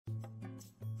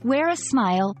Wear a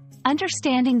smile,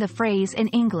 understanding the phrase in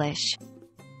English.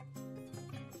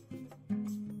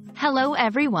 Hello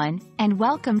everyone, and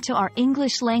welcome to our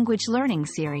English language learning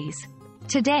series.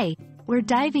 Today, we're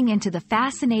diving into the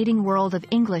fascinating world of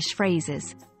English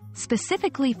phrases,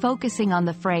 specifically focusing on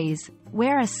the phrase,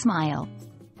 wear a smile.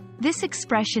 This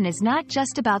expression is not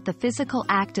just about the physical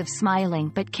act of smiling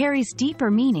but carries deeper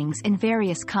meanings in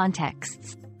various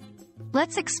contexts.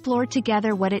 Let's explore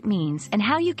together what it means and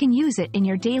how you can use it in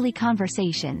your daily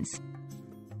conversations.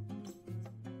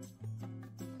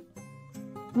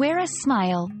 Wear a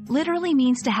smile literally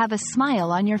means to have a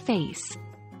smile on your face.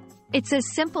 It's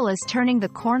as simple as turning the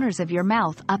corners of your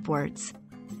mouth upwards.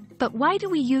 But why do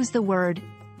we use the word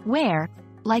wear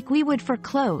like we would for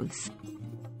clothes?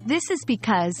 This is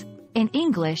because, in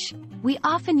English, we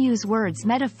often use words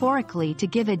metaphorically to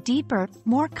give a deeper,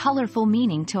 more colorful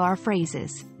meaning to our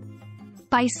phrases.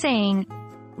 By saying,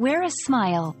 wear a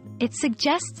smile, it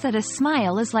suggests that a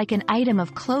smile is like an item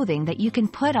of clothing that you can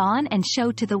put on and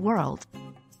show to the world.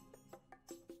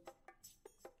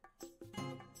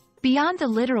 Beyond the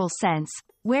literal sense,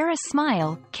 wear a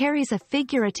smile carries a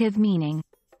figurative meaning.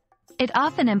 It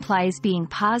often implies being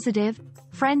positive,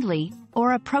 friendly,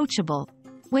 or approachable.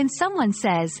 When someone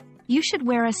says, you should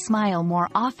wear a smile more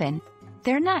often,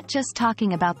 they're not just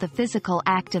talking about the physical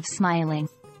act of smiling.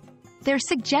 They're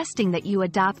suggesting that you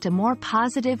adopt a more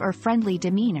positive or friendly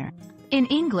demeanor. In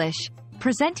English,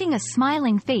 presenting a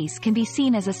smiling face can be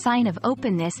seen as a sign of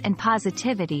openness and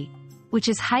positivity, which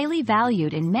is highly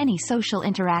valued in many social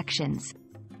interactions.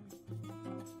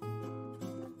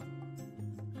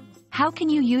 How can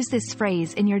you use this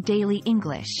phrase in your daily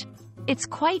English? It's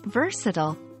quite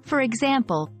versatile. For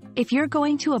example, if you're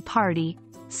going to a party,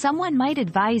 someone might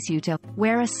advise you to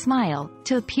wear a smile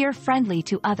to appear friendly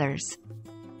to others.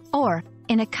 Or,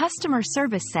 in a customer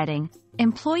service setting,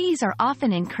 employees are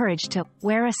often encouraged to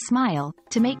wear a smile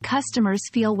to make customers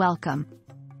feel welcome.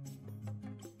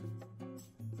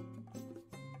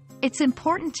 It's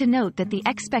important to note that the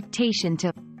expectation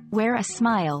to wear a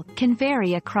smile can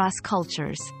vary across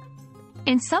cultures.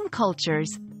 In some cultures,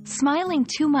 smiling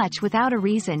too much without a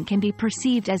reason can be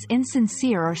perceived as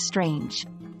insincere or strange.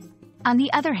 On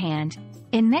the other hand,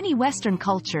 in many Western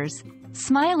cultures,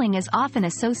 smiling is often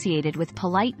associated with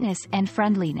politeness and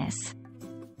friendliness.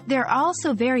 There are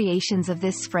also variations of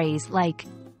this phrase like,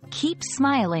 keep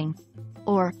smiling,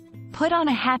 or put on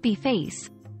a happy face,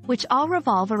 which all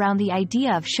revolve around the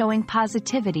idea of showing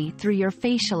positivity through your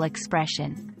facial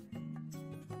expression.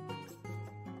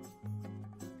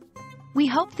 We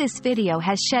hope this video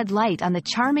has shed light on the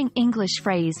charming English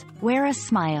phrase, wear a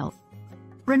smile.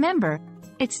 Remember,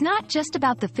 it's not just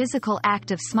about the physical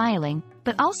act of smiling,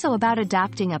 but also about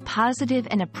adopting a positive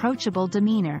and approachable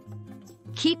demeanor.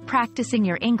 Keep practicing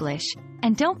your English,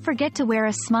 and don't forget to wear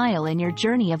a smile in your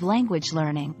journey of language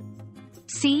learning.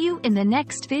 See you in the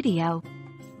next video.